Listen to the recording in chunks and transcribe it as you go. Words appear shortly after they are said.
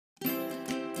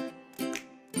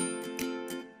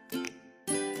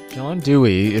John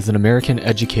Dewey is an American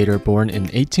educator born in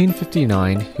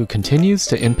 1859 who continues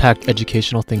to impact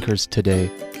educational thinkers today.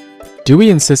 Dewey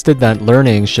insisted that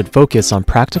learning should focus on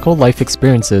practical life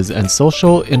experiences and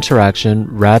social interaction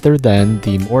rather than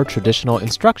the more traditional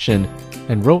instruction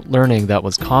and rote learning that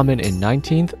was common in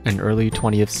 19th and early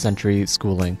 20th century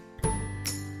schooling.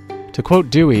 To quote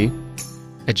Dewey,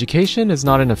 "Education is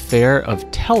not an affair of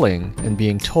telling and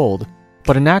being told,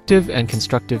 but an active and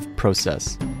constructive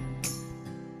process."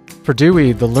 For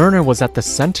Dewey, the learner was at the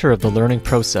center of the learning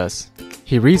process.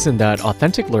 He reasoned that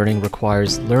authentic learning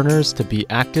requires learners to be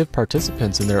active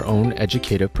participants in their own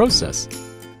educative process.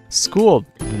 School,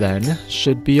 then,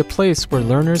 should be a place where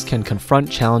learners can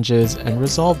confront challenges and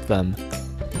resolve them.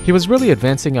 He was really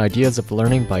advancing ideas of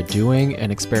learning by doing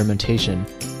and experimentation,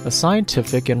 a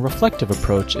scientific and reflective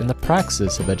approach in the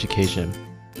praxis of education.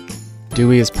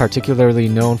 Dewey is particularly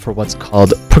known for what's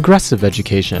called progressive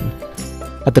education.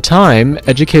 At the time,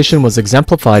 education was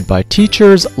exemplified by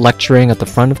teachers lecturing at the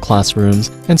front of classrooms,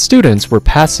 and students were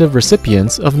passive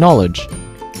recipients of knowledge.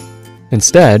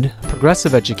 Instead,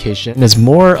 progressive education is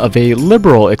more of a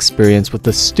liberal experience with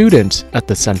the student at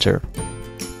the center.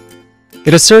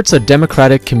 It asserts a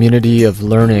democratic community of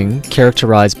learning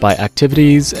characterized by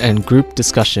activities and group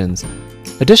discussions.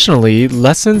 Additionally,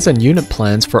 lessons and unit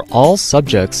plans for all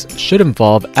subjects should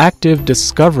involve active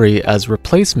discovery as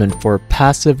replacement for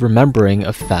passive remembering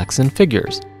of facts and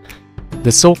figures.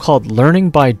 The so-called learning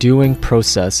by doing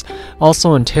process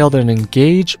also entailed an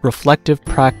engaged, reflective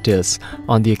practice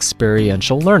on the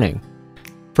experiential learning.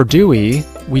 For Dewey,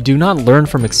 we do not learn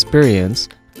from experience,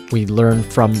 we learn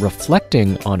from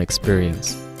reflecting on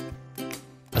experience.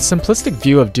 A simplistic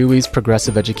view of Dewey's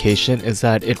progressive education is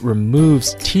that it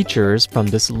removes teachers from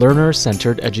this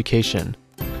learner-centered education.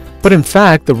 But in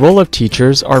fact, the role of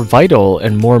teachers are vital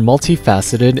and more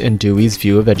multifaceted in Dewey's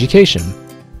view of education.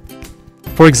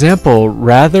 For example,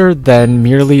 rather than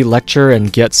merely lecture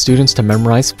and get students to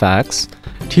memorize facts,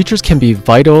 teachers can be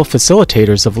vital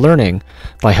facilitators of learning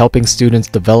by helping students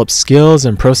develop skills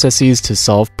and processes to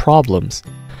solve problems.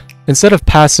 Instead of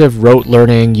passive rote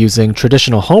learning using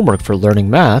traditional homework for learning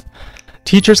math,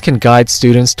 teachers can guide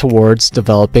students towards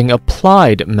developing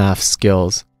applied math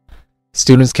skills.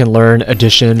 Students can learn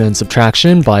addition and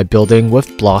subtraction by building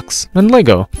with blocks and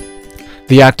Lego.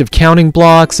 The act of counting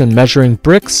blocks and measuring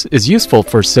bricks is useful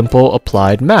for simple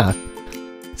applied math.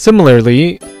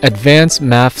 Similarly, advanced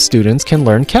math students can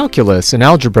learn calculus and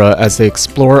algebra as they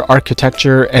explore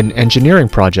architecture and engineering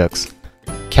projects.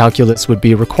 Calculus would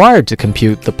be required to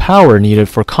compute the power needed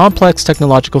for complex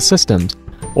technological systems,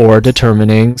 or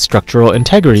determining structural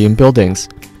integrity in buildings.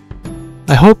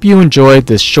 I hope you enjoyed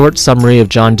this short summary of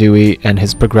John Dewey and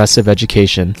his progressive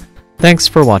education. Thanks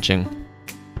for watching.